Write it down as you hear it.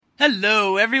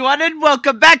Hello, everyone, and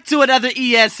welcome back to another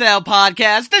ESL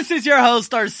podcast. This is your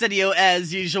host, Arsenio,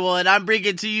 as usual, and I'm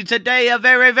bringing to you today a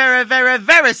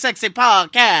very sexy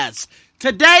podcast.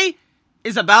 Today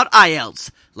is about IELTS.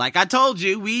 Like I told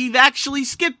you, we've actually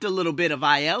skipped a little bit of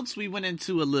IELTS. We went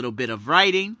into a little bit of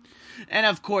writing. And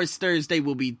of course, Thursday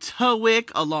will be TOEIC,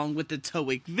 along with the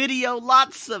TOEIC video.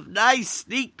 Lots of nice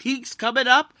sneak peeks coming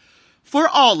up for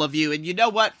all of you. And you know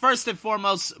what? First and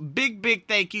foremost, big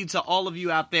thank you to all of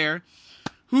you out there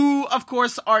who, of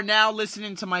course, are now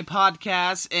listening to my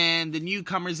podcast and the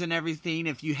newcomers and everything.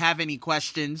 If you have any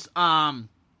questions,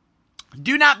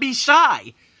 do not be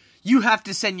shy. You have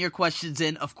to send your questions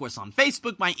in, of course, on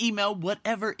Facebook, my email,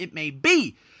 whatever it may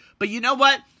be. But you know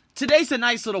what? Today's a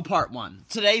nice little part one.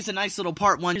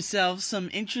 Yourself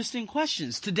some interesting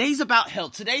questions. Today's about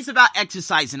health. Today's about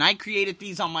exercise. And I created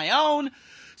these on my own.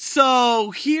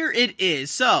 So, here it is.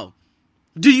 So,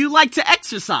 do you like to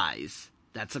exercise?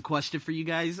 That's a question for you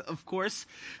guys, of course.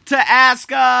 To ask,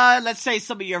 let's say,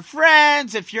 some of your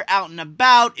friends, if you're out and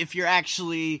about, if you're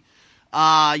actually,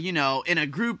 in a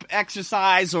group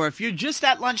exercise, or if you're just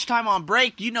at lunchtime on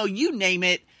break, you name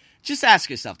it. Just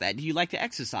ask yourself that. Do you like to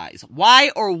exercise?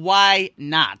 Why or why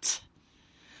not?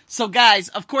 So, guys,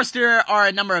 of course, there are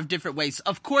a number of different ways.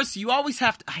 Of course, you always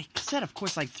have to, I said, of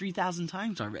course, like 3,000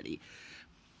 times already.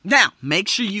 Now, make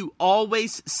sure you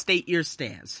always state your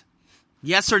stance.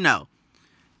 Yes or no.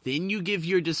 Then you give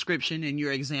your description and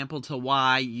your example to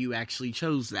why you actually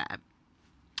chose that.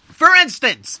 For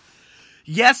instance,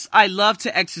 yes, I love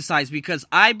to exercise because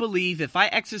I believe if I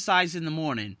exercise in the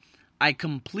morning, I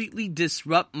completely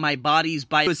disrupt my body's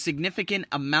by a significant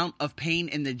amount of pain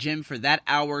in the gym for that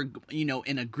hour,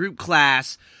 in a group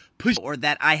class, or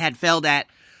that I had failed at,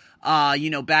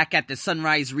 back at the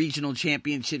Sunrise Regional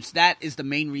Championships. That is the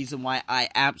main reason why I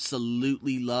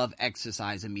absolutely love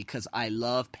exercising, because I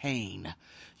love pain.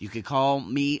 You could call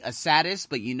me a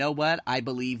sadist, but you know what? I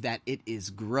believe that it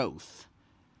is growth.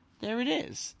 There it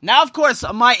is. Now, of course,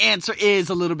 my answer is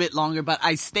a little bit longer, but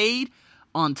I stayed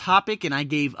on topic and I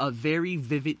gave a very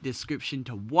vivid description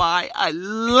to why I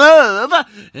love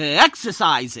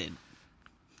exercising.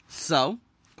 So,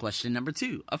 question number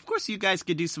 2. Of course, you guys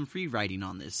could do some free writing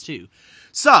on this too.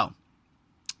 So,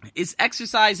 is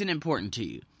exercising important to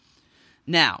you?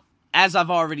 Now, as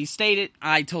I've already stated,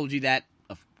 I told you that,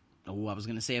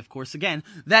 of course, again,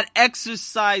 that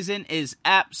exercising is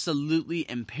absolutely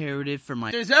imperative for my...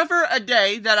 If there's ever a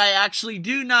day that I actually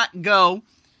do not go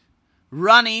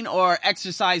running or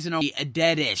exercising, or a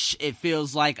deadish, it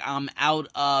feels like I'm out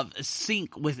of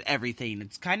sync with everything.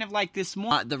 It's kind of like this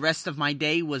morning. The rest of my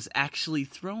day was actually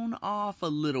thrown off a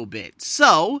little bit.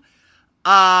 So,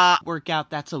 workout,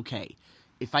 that's okay.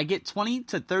 If I get 20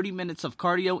 to 30 minutes of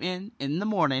cardio in the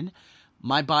morning,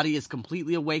 my body is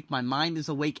completely awake, my mind is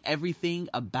awake, everything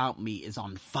about me is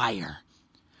on fire.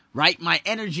 Right? My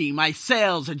energy, my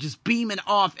cells are just beaming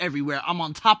off everywhere. I'm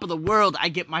on top of the world. I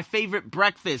get my favorite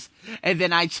breakfast. And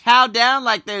then I chow down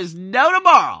like there's no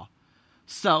tomorrow.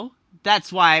 So, that's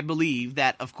why I believe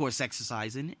that, of course,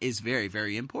 exercising is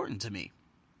very important to me.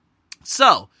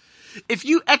 So, if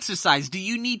you exercise, do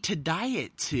you need to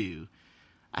diet too?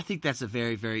 I think that's a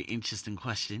very interesting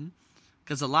question.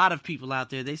 Because a lot of people out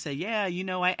there, they say, yeah,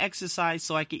 I exercise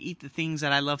so I can eat the things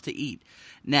that I love to eat.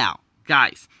 Now,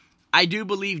 guys, I do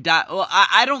believe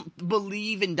I don't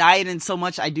believe in dieting so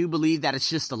much. I do believe that it's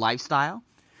just a lifestyle.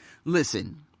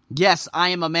 Listen, yes, I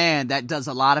am a man that does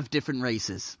a lot of different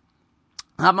races.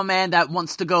 I'm a man that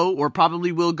wants to go, or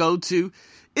probably will go, to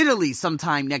Italy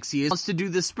sometime next year. Wants to do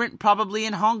the sprint probably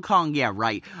in Hong Kong. Yeah,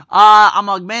 right. I'm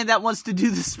a man that wants to do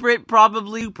the sprint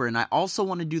probably. And I also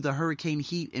want to do the hurricane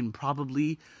heat in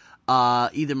probably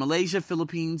either Malaysia,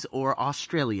 Philippines, or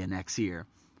Australia next year.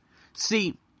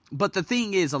 See, but the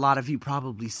thing is, a lot of you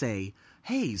probably say,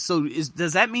 hey, so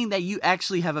does that mean that you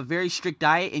actually have a very strict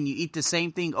diet and you eat the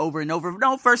same thing over and over?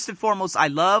 No, first and foremost, I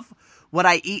love what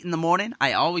I eat in the morning.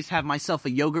 I always have myself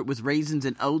a yogurt with raisins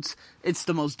and oats. It's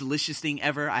the most delicious thing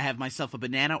ever. I have myself a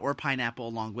banana or pineapple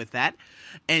along with that.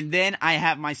 And then I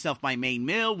have myself my main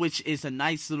meal, which is a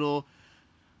nice little,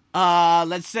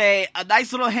 let's say, a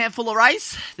nice little handful of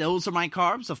rice. Those are my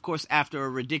carbs, of course, after a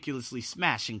ridiculously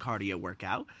smashing cardio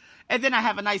workout. And then I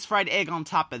have a nice fried egg on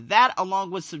top of that,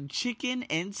 along with some chicken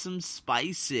and some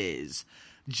spices.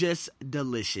 Just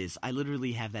delicious. I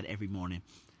literally have that every morning.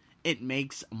 It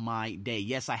makes my day.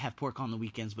 Yes, I have pork on the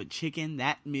weekends, but chicken,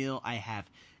 that meal I have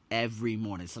every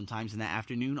morning. Sometimes in the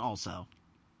afternoon also.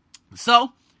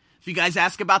 So, if you guys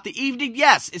ask about the evening,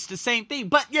 yes, it's the same thing.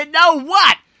 But you know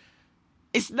what?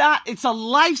 It's not. It's a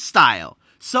lifestyle.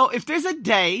 So, if there's a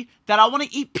day that I want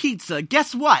to eat pizza,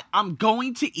 guess what? I'm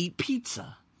going to eat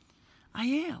pizza. I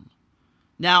am.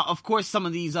 Now, of course, some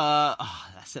of these, I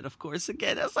said of course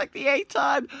again, that's like the 8th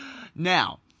time.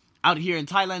 Now, out here in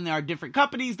Thailand, there are different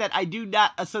companies that I do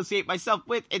not associate myself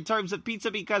with in terms of pizza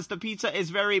because the pizza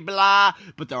is very blah.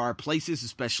 But there are places,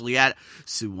 especially at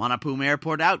Suvarnabhumi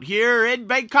Airport out here in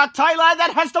Bangkok, Thailand,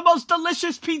 that has the most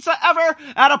delicious pizza ever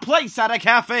at a place at a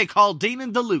cafe called Dean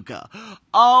and DeLuca.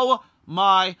 Oh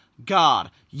my God.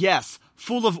 Yes,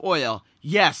 full of oil.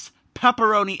 Yes,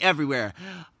 pepperoni everywhere.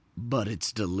 But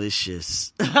it's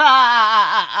delicious.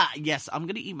 Yes, I'm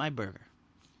going to eat my burger.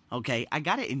 Okay, I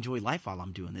got to enjoy life while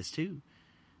I'm doing this too.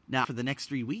 Now, for the next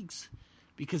 3 weeks,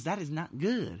 because that is not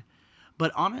good.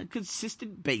 But on a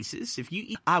consistent basis, if you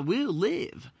eat, I will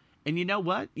live. And you know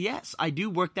what? Yes, I do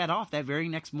work that off that very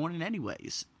next morning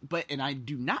anyways. And I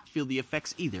do not feel the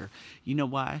effects either. You know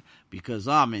why? Because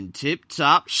I'm in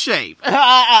tip-top shape.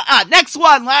 Next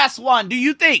one, last one. Do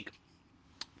you think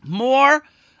more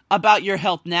about your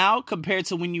health now compared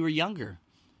to when you were younger?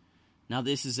 Now,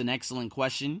 this is an excellent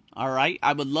question, all right?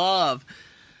 I would love,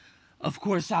 of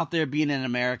course, out there being in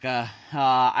America,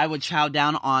 I would chow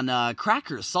down on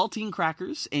crackers, saltine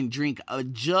crackers, and drink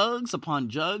jugs upon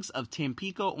jugs of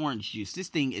Tampico orange juice. This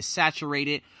thing is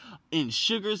saturated in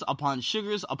sugars upon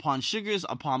sugars upon sugars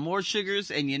upon more sugars.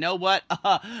 And you know what?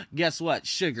 Guess what?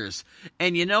 Sugars.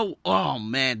 And you know, oh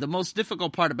man, the most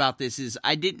difficult part about this is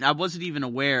I wasn't even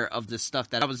aware of the stuff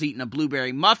that I was eating: a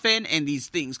blueberry muffin and these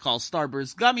things called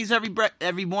Starburst gummies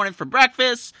every morning for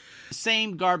breakfast.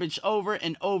 Same garbage over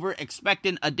and over,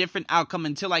 expecting a different outcome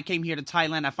until I came here to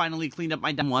Thailand. I finally cleaned up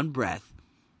my in one breath.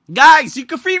 Guys, you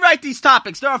can free write these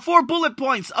topics. There are 4 bullet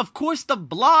points. Of course, the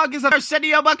blog is at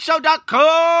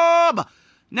ArsenioBuckShow.com.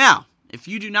 Now, if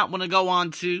you do not want to go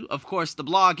on to, of course, the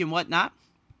blog and whatnot,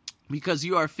 because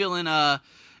you are feeling,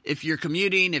 if you're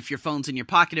commuting, if your phone's in your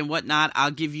pocket and whatnot,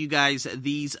 I'll give you guys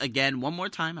these again one more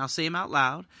time. I'll say them out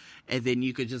loud, and then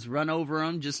you could just run over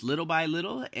them just little by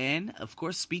little and, of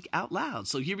course, speak out loud.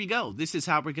 So here we go. This is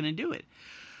how we're going to do it.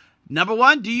 Number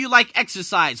 1, do you like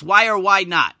exercise? Why or why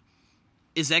not?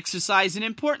 Is exercising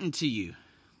important to you?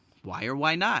 Why or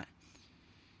why not?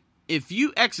 If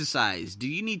you exercise, do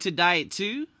you need to diet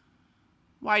too?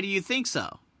 Why do you think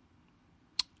so?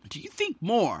 Do you think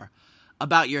more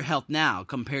about your health now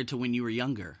compared to when you were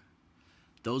younger?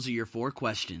 Those are your 4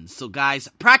 questions. So guys,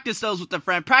 practice those with a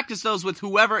friend. Practice those with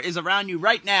whoever is around you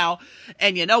right now.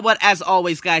 And you know what? As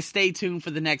always, guys, stay tuned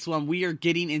for the next one. We are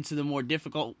getting into the more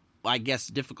difficult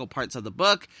parts of the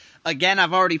book. Again,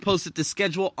 I've already posted the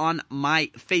schedule on my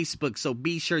Facebook, so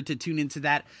be sure to tune into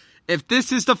that. If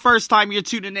this is the first time you're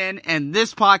tuning in and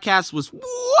this podcast was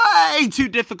way too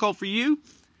difficult for you,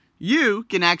 you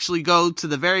can actually go to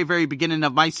the very, very beginning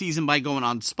of my season by going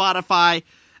on Spotify,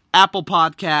 Apple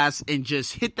Podcasts, and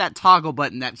just hit that toggle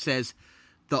button that says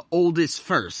the oldest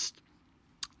first.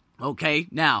 Okay,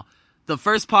 now, the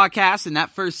first podcast in that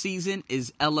first season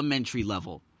is elementary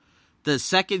level. The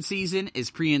second season is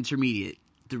pre-intermediate.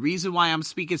 The reason why I'm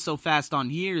speaking so fast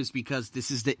on here is because this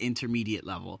is the intermediate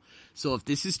level. So if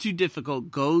this is too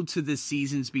difficult, go to the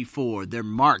seasons before. They're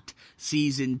marked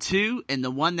season 2, and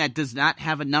the one that does not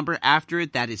have a number after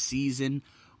it, that is season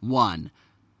 1.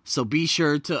 So be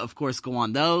sure to, of course, go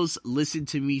on those. Listen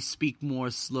to me speak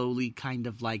more slowly, kind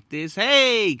of like this.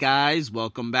 Hey, guys,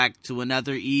 welcome back to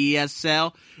another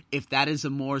ESL. If that is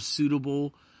a more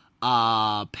suitable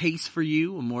pace for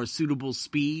you, a more suitable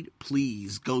speed,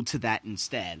 please go to that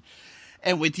instead.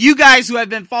 And with you guys who have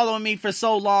been following me for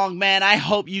so long, man, I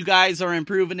hope you guys are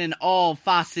improving in all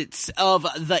facets of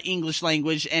the English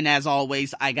language. And as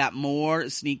always, I got more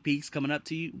sneak peeks coming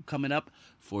up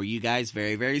for you guys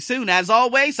very, very soon. As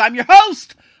always, I'm your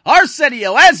host,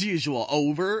 Arsenio, as usual,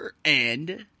 over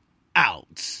and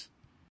out.